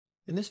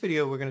In this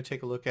video, we're going to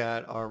take a look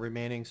at our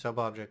remaining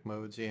subobject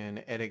modes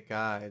in Edit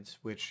Guides,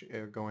 which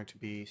are going to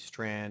be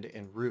Strand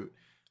and Root.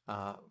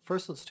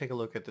 First, let's take a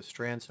look at the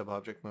Strand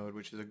subobject mode,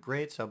 which is a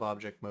great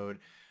subobject mode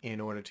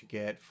in order to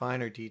get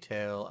finer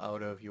detail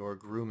out of your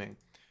grooming.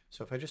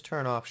 So if I just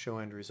turn off Show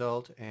End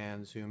Result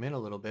and zoom in a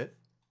little bit,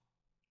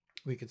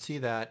 we can see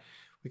that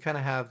we kind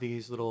of have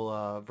these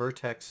little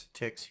vertex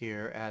ticks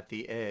here at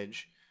the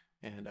edge.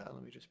 And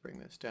let me just bring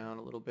this down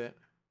a little bit.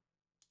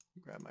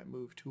 Grab my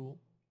Move tool.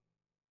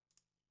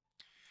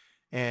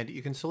 And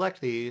you can select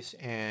these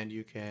and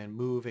you can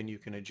move and you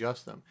can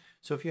adjust them.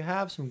 So if you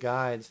have some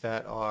guides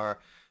that are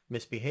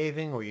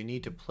misbehaving or you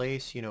need to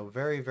place,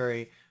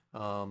 very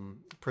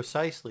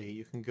precisely,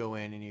 you can go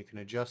in and you can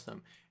adjust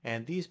them.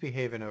 And these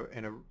behave in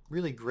a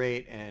really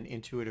great and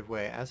intuitive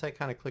way. As I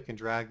kind of click and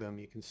drag them,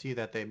 you can see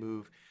that they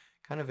move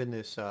kind of in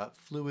this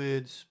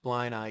fluid,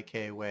 spline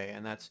IK way.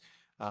 And that's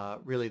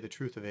really the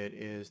truth of it,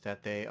 is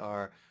that they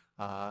are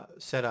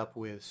set up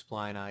with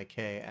spline IK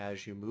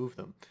as you move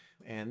them.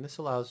 And this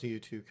allows you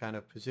to kind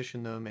of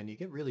position them, and you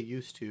get really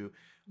used to,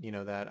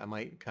 that I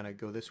might kind of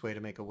go this way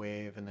to make a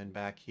wave and then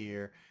back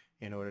here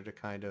in order to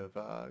kind of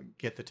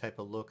get the type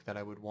of look that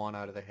I would want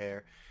out of the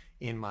hair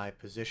in my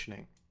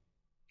positioning.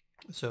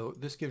 So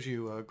this gives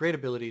you a great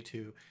ability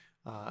to,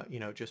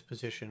 just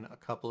position a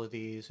couple of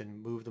these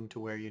and move them to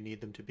where you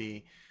need them to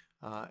be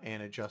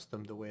and adjust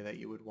them the way that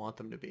you would want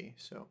them to be.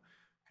 So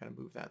kind of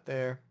move that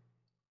there,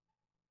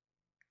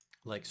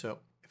 like so.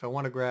 If I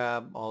want to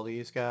grab all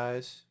these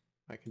guys,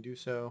 I can do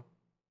so,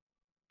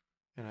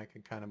 and I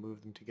can kind of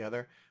move them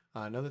together.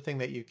 Another thing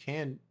that you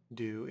can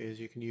do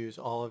is you can use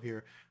all of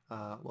your,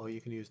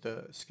 you can use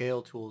the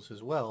scale tools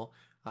as well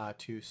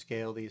to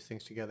scale these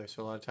things together.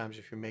 So a lot of times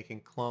if you're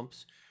making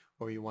clumps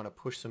or you want to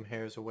push some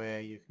hairs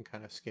away, you can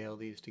kind of scale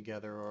these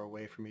together or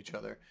away from each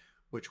other,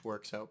 which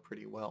works out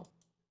pretty well.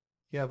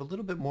 You have a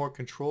little bit more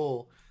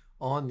control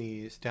on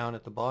these down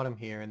at the bottom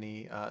here in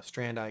the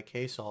Strand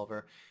IK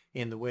solver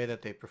in the way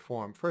that they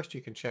perform. First,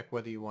 you can check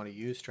whether you want to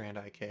use Strand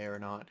IK or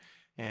not,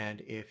 and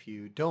if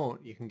you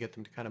don't, you can get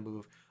them to kind of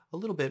move a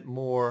little bit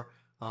more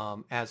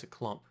as a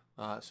clump.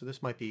 So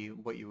this might be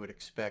what you would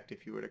expect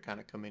if you were to kind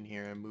of come in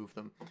here and move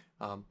them,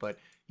 but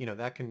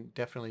that can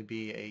definitely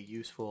be a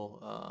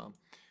useful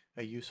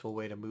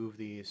way to move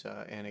these,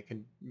 and it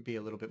can be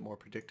a little bit more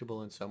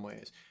predictable in some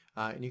ways.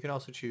 And you can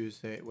also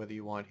choose whether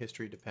you want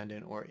history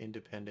dependent or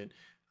independent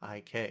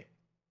IK.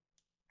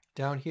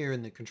 Down here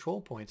in the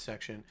control points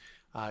section,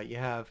 you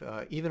have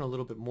even a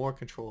little bit more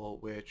control,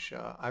 which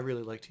I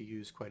really like to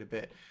use quite a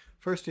bit.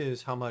 First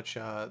is how much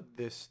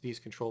these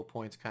control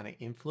points kind of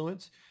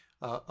influence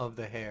of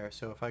the hair.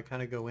 So if I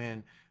kind of go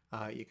in,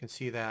 you can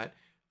see that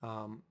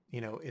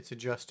it's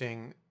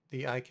adjusting.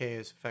 The IK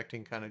is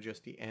affecting kind of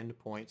just the end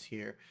points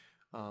here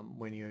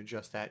when you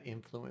adjust that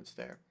influence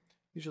there.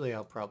 Usually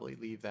I'll probably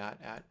leave that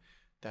at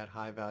that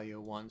high value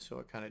of 1, so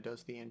it kind of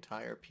does the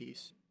entire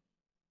piece.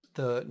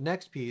 The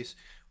next piece,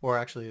 or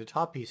actually the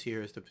top piece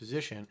here, is the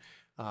position,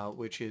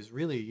 which is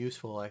really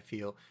useful, I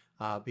feel,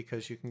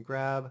 because you can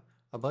grab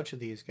a bunch of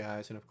these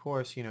guys, and of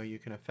course, you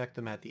can affect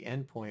them at the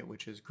end point,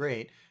 which is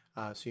great.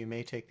 So you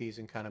may take these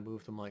and kind of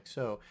move them like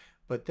so.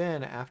 But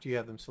then after you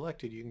have them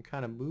selected, you can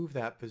kind of move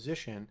that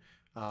position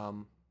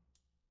down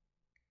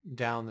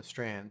the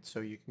strand.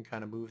 So you can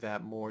kind of move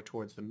that more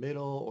towards the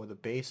middle or the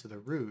base of the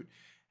root,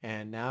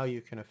 and now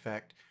you can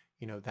affect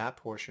that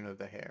portion of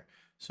the hair.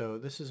 So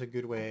this is a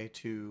good way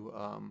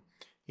to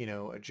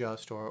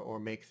adjust or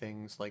make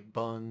things like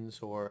buns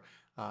or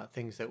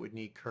things that would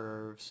need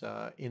curves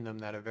in them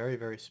that are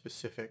very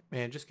specific,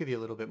 and just give you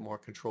a little bit more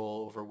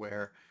control over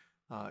where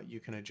you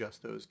can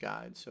adjust those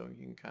guides. So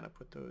you can kind of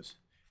put those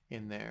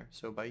in there.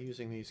 So by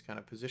using these kind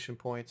of position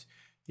points,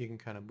 you can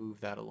kind of move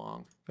that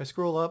along. If I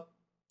scroll up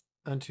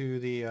onto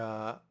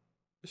the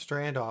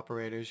Strand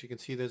Operators, you can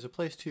see there's a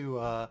place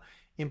to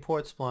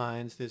import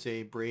splines. There's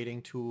a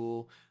braiding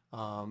tool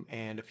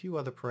and a few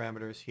other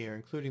parameters here,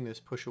 including this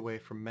push away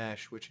from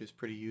mesh, which is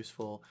pretty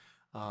useful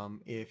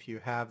if you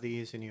have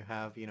these and you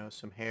have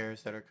some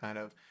hairs that are kind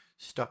of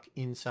stuck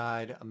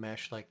inside a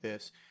mesh like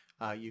this.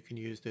 You can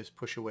use this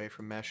push away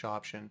from mesh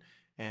option,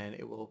 and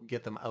it will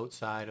get them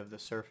outside of the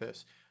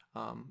surface,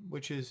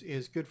 which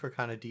is good for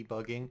kind of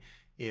debugging.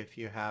 If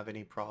you have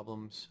any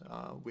problems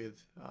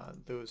with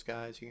those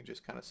guys, you can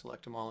just kind of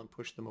select them all and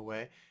push them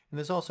away. And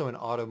there's also an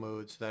auto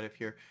mode, so that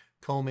if you're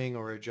combing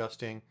or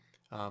adjusting,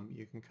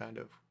 you can kind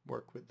of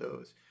work with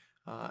those.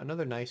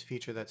 Another nice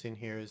feature that's in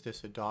here is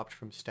this adopt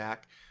from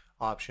stack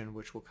option,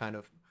 which will kind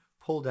of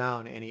pull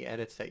down any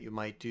edits that you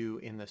might do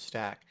in the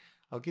stack.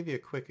 I'll give you a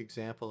quick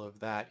example of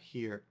that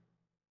here.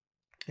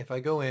 If I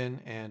go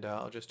in and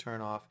I'll just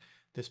turn off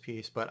this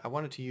piece, but I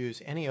wanted to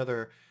use any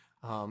other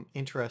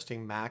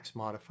interesting max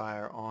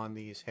modifier on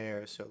these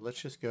hairs. So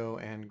let's just go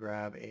and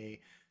grab a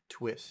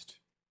twist.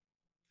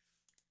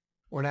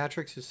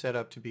 Ornatrix is set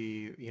up to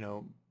be,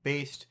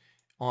 based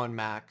on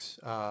max,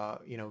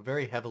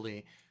 very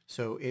heavily.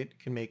 So it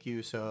can make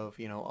use of,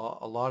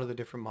 a lot of the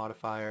different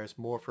modifiers,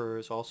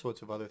 morphers, all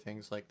sorts of other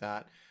things like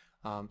that.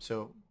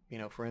 So,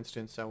 for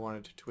instance, I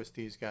wanted to twist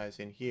these guys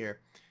in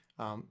here.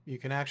 you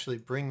can actually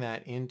bring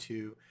that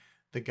into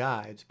the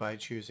guides by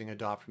choosing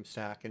Adopt from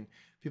Stack. And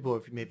people who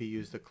have maybe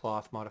used the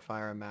cloth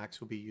modifier in Max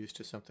will be used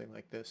to something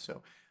like this.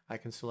 So I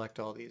can select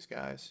all these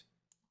guys.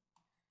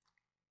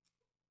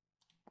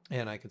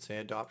 And I can say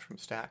Adopt from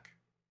Stack.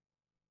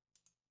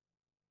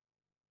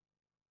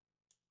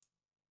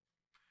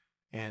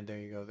 And there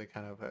you go. They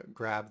kind of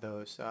grab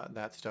those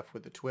that stuff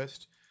with the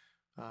twist.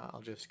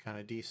 I'll just kind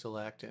of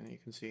deselect, and you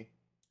can see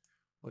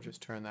we'll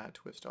just turn that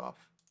twist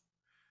off.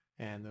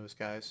 And those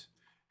guys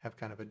have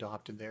kind of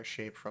adopted their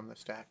shape from the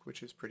stack,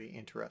 which is pretty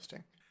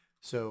interesting.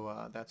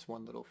 So that's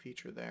one little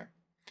feature there.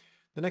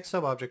 The next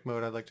sub-object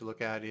mode I'd like to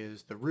look at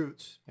is the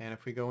roots. And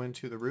if we go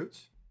into the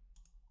roots,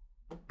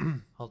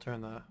 I'll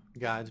turn the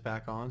guides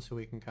back on so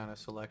we can kind of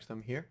select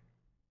them here.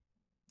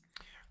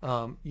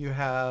 You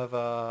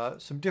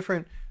have some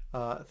different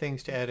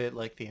things to edit,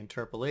 like the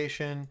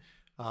interpolation.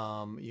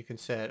 You can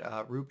set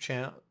root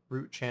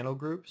channel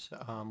groups,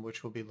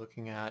 which we'll be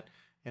looking at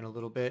in a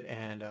little bit,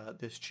 and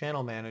this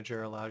channel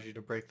manager allows you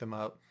to break them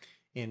up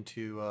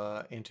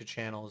into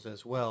channels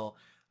as well,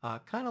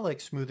 kind of like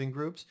smoothing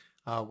groups,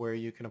 where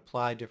you can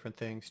apply different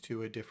things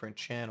to a different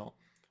channel.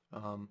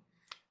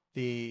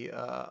 The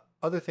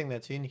other thing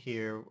that's in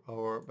here,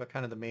 or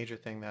kind of the major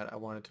thing that I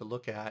wanted to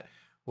look at,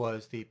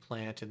 was the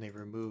plant and the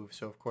remove.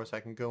 So of course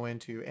I can go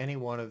into any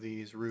one of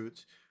these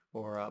roots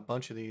or a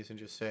bunch of these and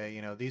just say,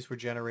 you know, these were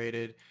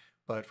generated,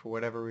 but for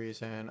whatever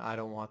reason I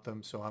don't want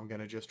them, so I'm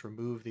going to just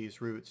remove these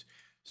roots.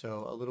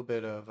 So a little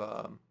bit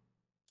of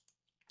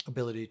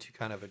ability to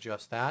kind of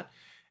adjust that.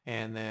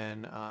 And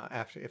then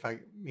after, if I,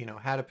 you know,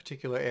 had a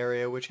particular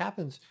area, which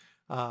happens,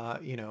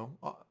 you know,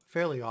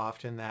 fairly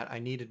often, that I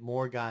needed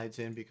more guides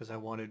in because I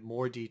wanted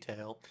more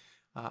detail,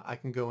 I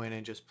can go in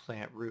and just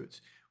plant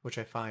roots, which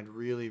I find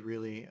really,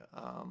 really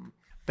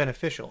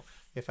beneficial.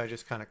 If I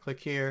just kind of click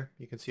here,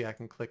 you can see I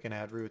can click and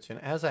add roots.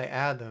 And as I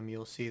add them,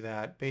 you'll see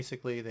that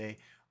basically they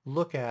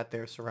look at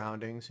their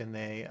surroundings and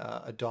they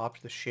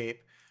adopt the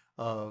shape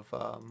of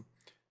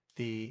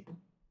the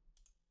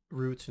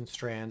roots and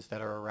strands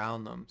that are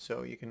around them.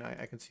 So you can,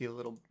 I can see a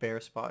little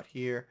bare spot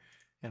here,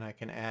 and I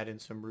can add in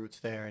some roots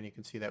there, and you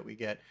can see that we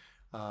get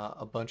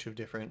a bunch of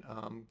different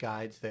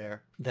guides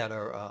there that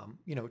are,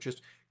 you know,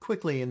 just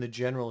quickly in the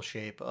general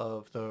shape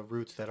of the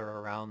roots that are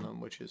around them,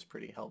 which is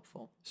pretty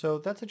helpful. So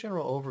that's a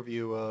general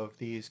overview of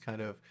these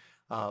kind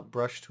of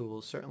brush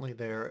tools. Certainly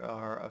there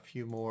are a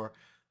few more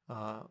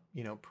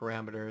you know,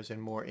 parameters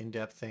and more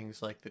in-depth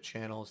things like the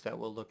channels that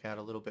we'll look at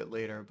a little bit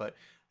later, but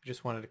I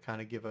just wanted to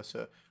kind of give us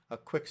a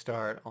quick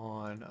start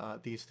on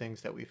these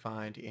things that we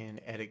find in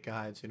edit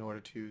guides in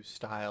order to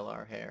style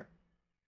our hair.